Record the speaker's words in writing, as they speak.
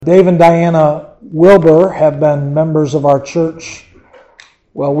Dave and Diana Wilbur have been members of our church.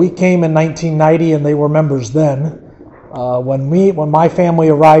 Well, we came in 1990 and they were members then. When my family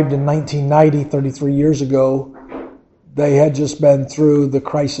arrived in 1990, 33 years ago, they had just been through the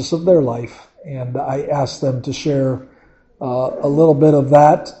crisis of their life. And I asked them to share a little bit of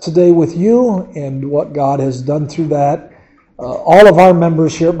that today with you and what God has done through that. All of our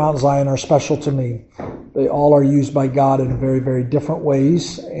members here at Mount Zion are special to me. They all are used by God in very, very different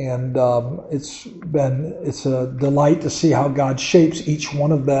ways, and it's a delight to see how God shapes each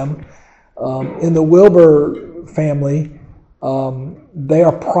one of them. In the Wilbur family, they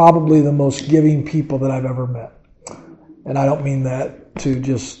are probably the most giving people that I've ever met. And I don't mean that to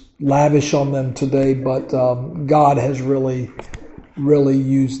just lavish on them today, but God has really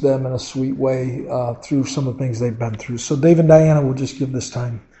used them in a sweet way through some of the things they've been through. So Dave and Diana will just give this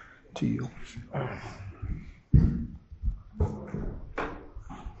time to you.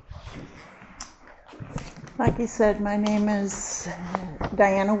 Like he said, my name is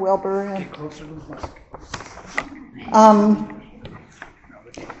Diana Wilbur. Get closer to the mic.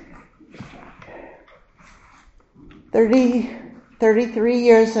 33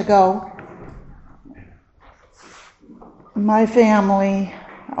 years ago, my family,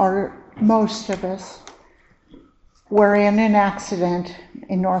 or most of us, were in an accident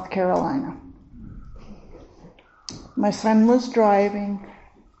in North Carolina. My son was driving.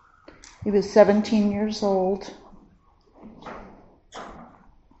 He was 17 years old.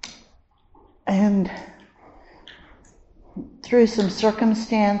 And through some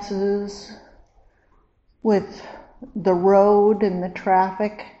circumstances with the road and the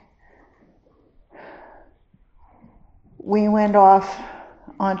traffic, we went off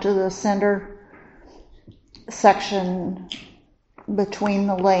onto the center section between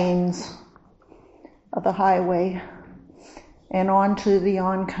the lanes of the highway and onto the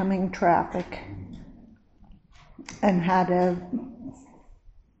oncoming traffic, and had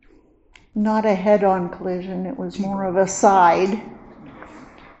not a head-on collision, it was more of a side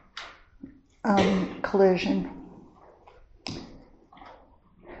collision.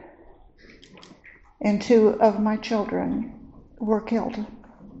 And two of my children were killed.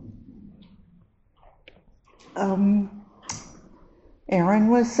 Aaron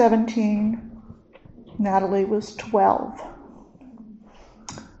was 17, Natalie was 12.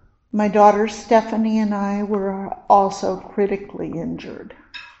 My daughter Stephanie and I were also critically injured.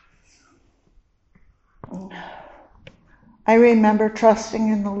 I remember trusting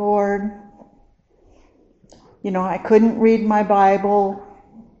in the Lord. I couldn't read my Bible.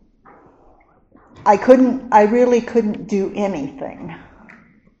 I really couldn't do anything.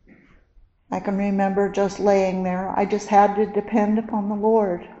 I can remember just laying there. I just had to depend upon the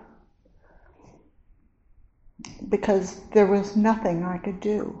Lord because there was nothing I could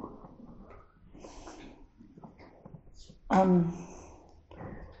do.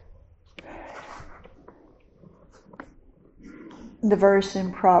 The verse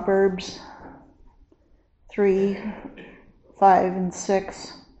in Proverbs 3, 5, and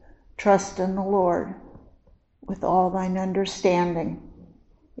 6, trust in the Lord with all thine understanding.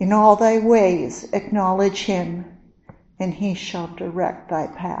 In all thy ways acknowledge him, and he shall direct thy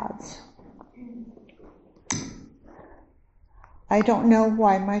paths. I don't know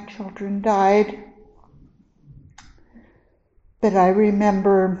why my children died, but I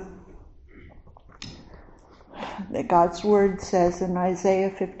remember that God's word says in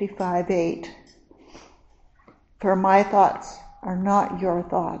Isaiah 55:8, for my thoughts are not your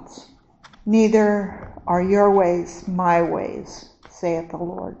thoughts, neither are your ways my ways, saith the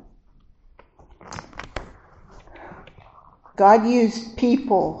Lord. God used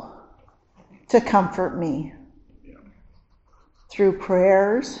people to comfort me through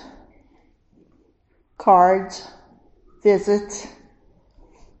prayers, cards, visits,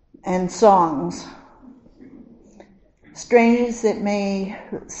 and songs. Strange as it may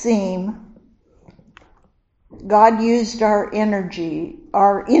seem, God used our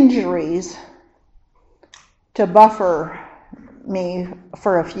injuries to buffer me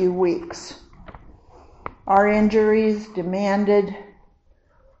for a few weeks. Our injuries demanded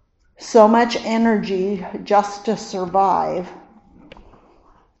so much energy just to survive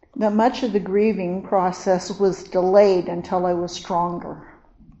that much of the grieving process was delayed until I was stronger.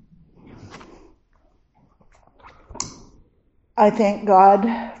 I thank God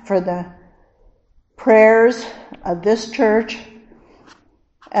for the prayers of this church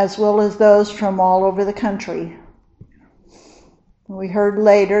as well as those from all over the country. We heard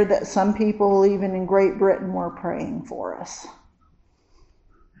later that some people even in Great Britain were praying for us.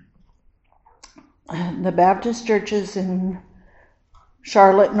 The Baptist churches in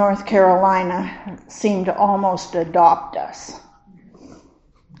Charlotte, North Carolina, seemed to almost adopt us.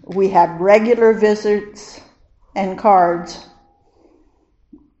 We had regular visits and cards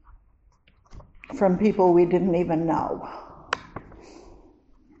from people we didn't even know.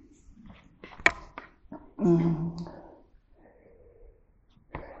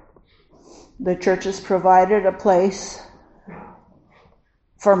 The churches provided a place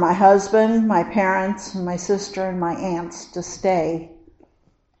for my husband, my parents, my sister, and my aunts to stay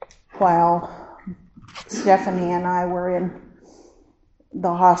while Stephanie and I were in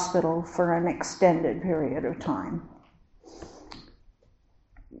the hospital for an extended period of time.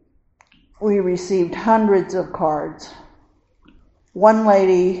 We received hundreds of cards. One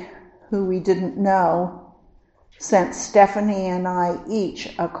lady who we didn't know sent Stephanie and I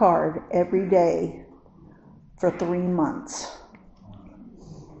each a card every day for 3 months.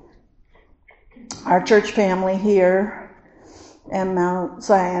 Our church family here in Mount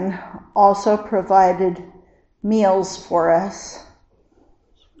Zion also provided meals for us.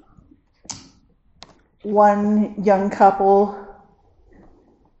 One young couple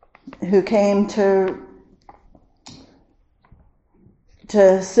who came to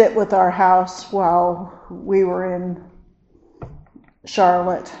sit with our house while we were in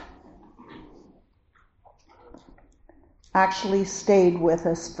Charlotte actually stayed with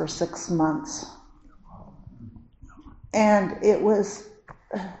us for 6 months. And it was,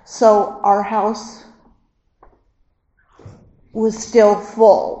 so our house was still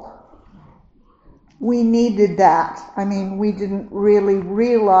full. We needed that. I mean, we didn't really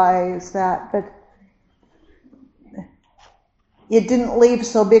realize that, but it didn't leave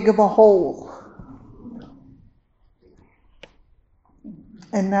so big of a hole.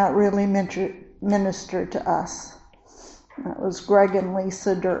 And that really ministered to us. That was Greg and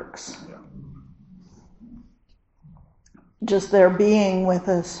Lisa Dirks. Just their being with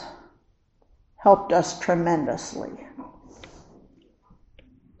us helped us tremendously.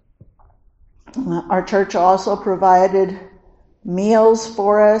 Our church also provided meals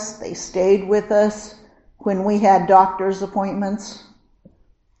for us. They stayed with us when we had doctor's appointments,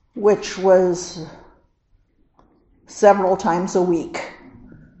 which was several times a week.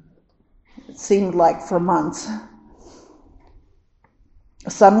 It seemed like for months.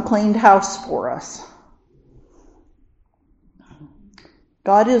 Some cleaned house for us.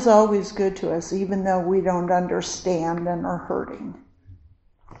 God is always good to us, even though we don't understand and are hurting.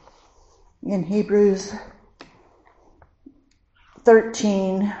 In Hebrews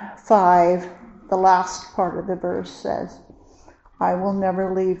 13:5, the last part of the verse says, I will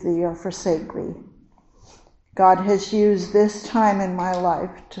never leave thee or forsake thee. God has used this time in my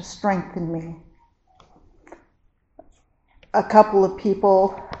life to strengthen me. A couple of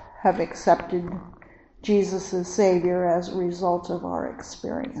people have accepted Jesus as Savior as a result of our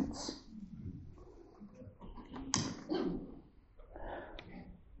experience.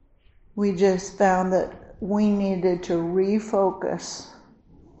 We just found that we needed to refocus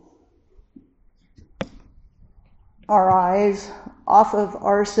our eyes off of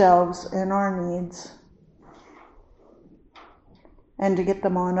ourselves and our needs and to get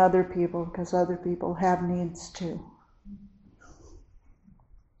them on other people, because other people have needs too.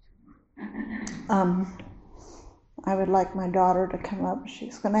 I would like my daughter to come up.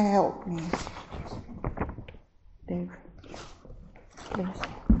 She's going to help me. Dave, please.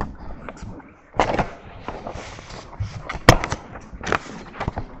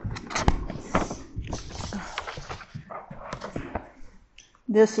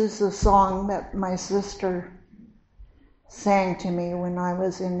 This is the song that my sister sang to me when I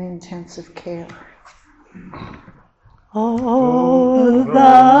was in intensive care. Oh,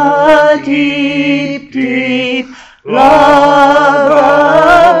 the deep, deep love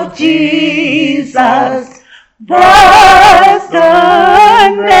of Jesus, vast,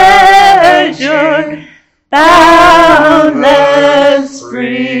 unmeasured, boundless,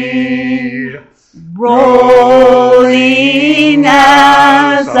 free, rolling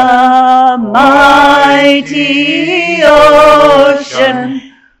as a mighty ocean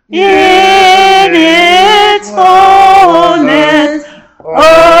in its fullness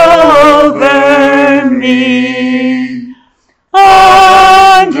over me.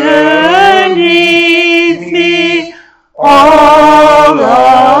 Underneath me, all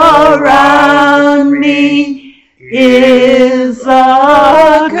around me, is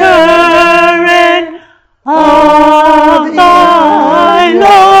the current of thy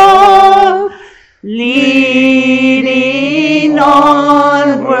love, leading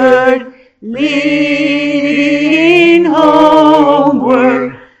onward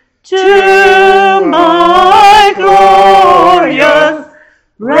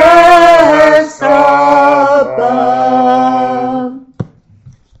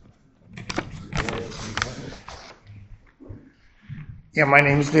Yeah, my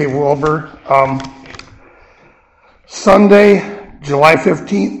name is Dave Wilbur. Sunday, July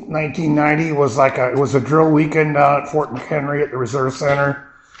 15th, 1990 was it was a drill weekend down at Fort McHenry at the Reserve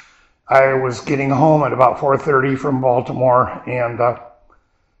Center. I was getting home at about 4:30 from Baltimore and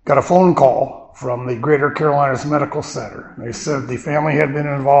got a phone call from the Greater Carolinas Medical Center. They said the family had been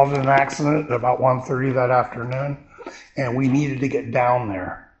involved in an accident at about 1:30 that afternoon, and we needed to get down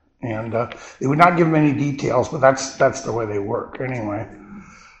there. And they would not give them any details, but that's the way they work anyway.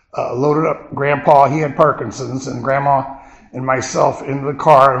 Loaded up Grandpa, he had Parkinson's, and Grandma and myself into the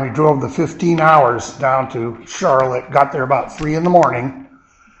car, and we drove the 15 hours down to Charlotte, got there about 3 in the morning,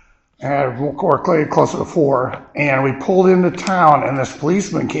 and we're closer to 4, and we pulled into town, and this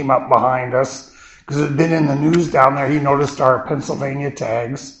policeman came up behind us, because it had been in the news down there. He noticed our Pennsylvania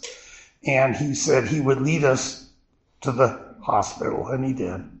tags, and he said he would lead us to the hospital, and he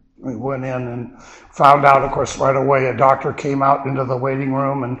did. We went in and found out, of course, right away, a doctor came out into the waiting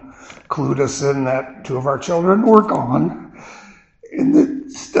room and clued us in that 2 of our children were gone, and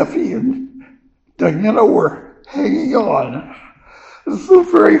that Steffi and Diana were hanging on. This was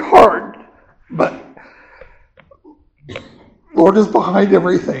very hard, but Lord is behind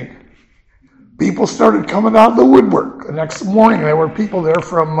everything. People started coming out of the woodwork. The next morning, there were people there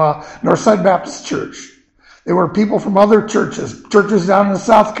from Northside Baptist Church. There were people from other churches down in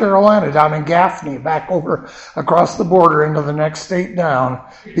South Carolina, down in Gaffney, back over across the border into the next state down.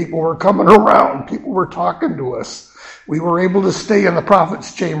 People were coming around. People were talking to us. We were able to stay in the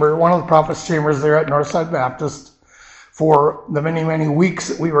Prophet's Chamber, one of the Prophet's Chambers there at Northside Baptist, for the many, many weeks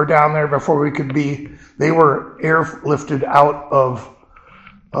that we were down there before we could be. They were airlifted out of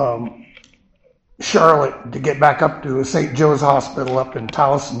Charlotte to get back up to St. Joe's Hospital up in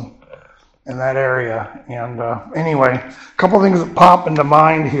Towson, in that area. And anyway, a couple things that pop into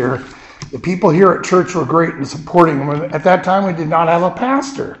mind here. The people here at church were great in supporting them. At that time, we did not have a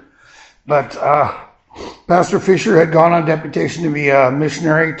pastor, but Pastor Fisher had gone on deputation to be a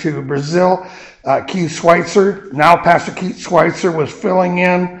missionary to Brazil. Keith Schweitzer, now Pastor Keith Schweitzer, was filling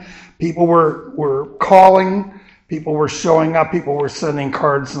in. People were calling. People were showing up. People were sending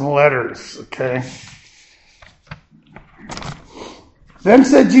cards and letters. Okay. Then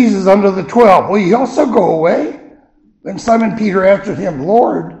said Jesus unto the 12, will ye also go away? Then Simon Peter answered him,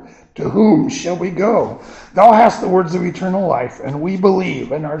 Lord, to whom shall we go? Thou hast the words of eternal life, and we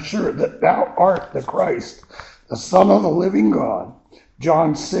believe and are sure that thou art the Christ, the Son of the living God.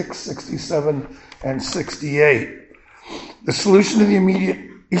 John 6:67 and 68. The solution to the immediate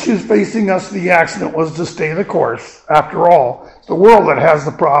issues facing us in the accident was to stay the course. After all, it's the world that has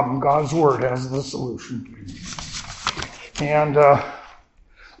the problem. God's word has the solution. And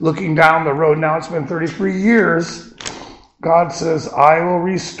looking down the road now, it's been 33 years. God says, I will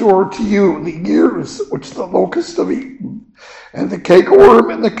restore to you the years which the locusts have eaten, and the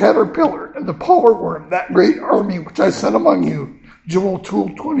cakeworm and the caterpillar and the palmer worm, that great army which I sent among you. Joel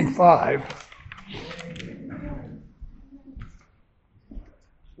 2:25.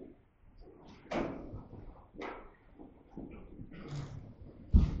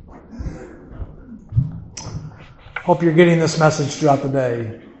 Hope you're getting this message throughout the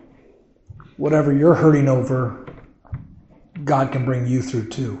day. Whatever you're hurting over, God can bring you through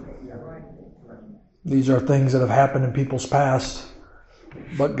too. These are things that have happened in people's past,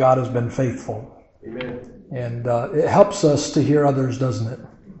 but God has been faithful. Amen. And it helps us to hear others, doesn't it?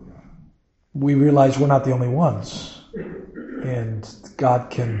 We realize we're not the only ones. And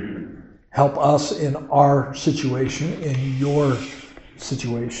God can help us in our situation, in your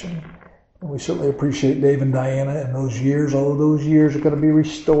situation. And we certainly appreciate Dave and Diana and those years. All of those years are going to be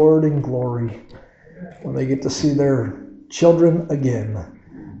restored in glory when they get to see their children again.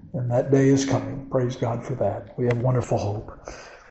 And that day is coming. Praise God for that. We have wonderful hope.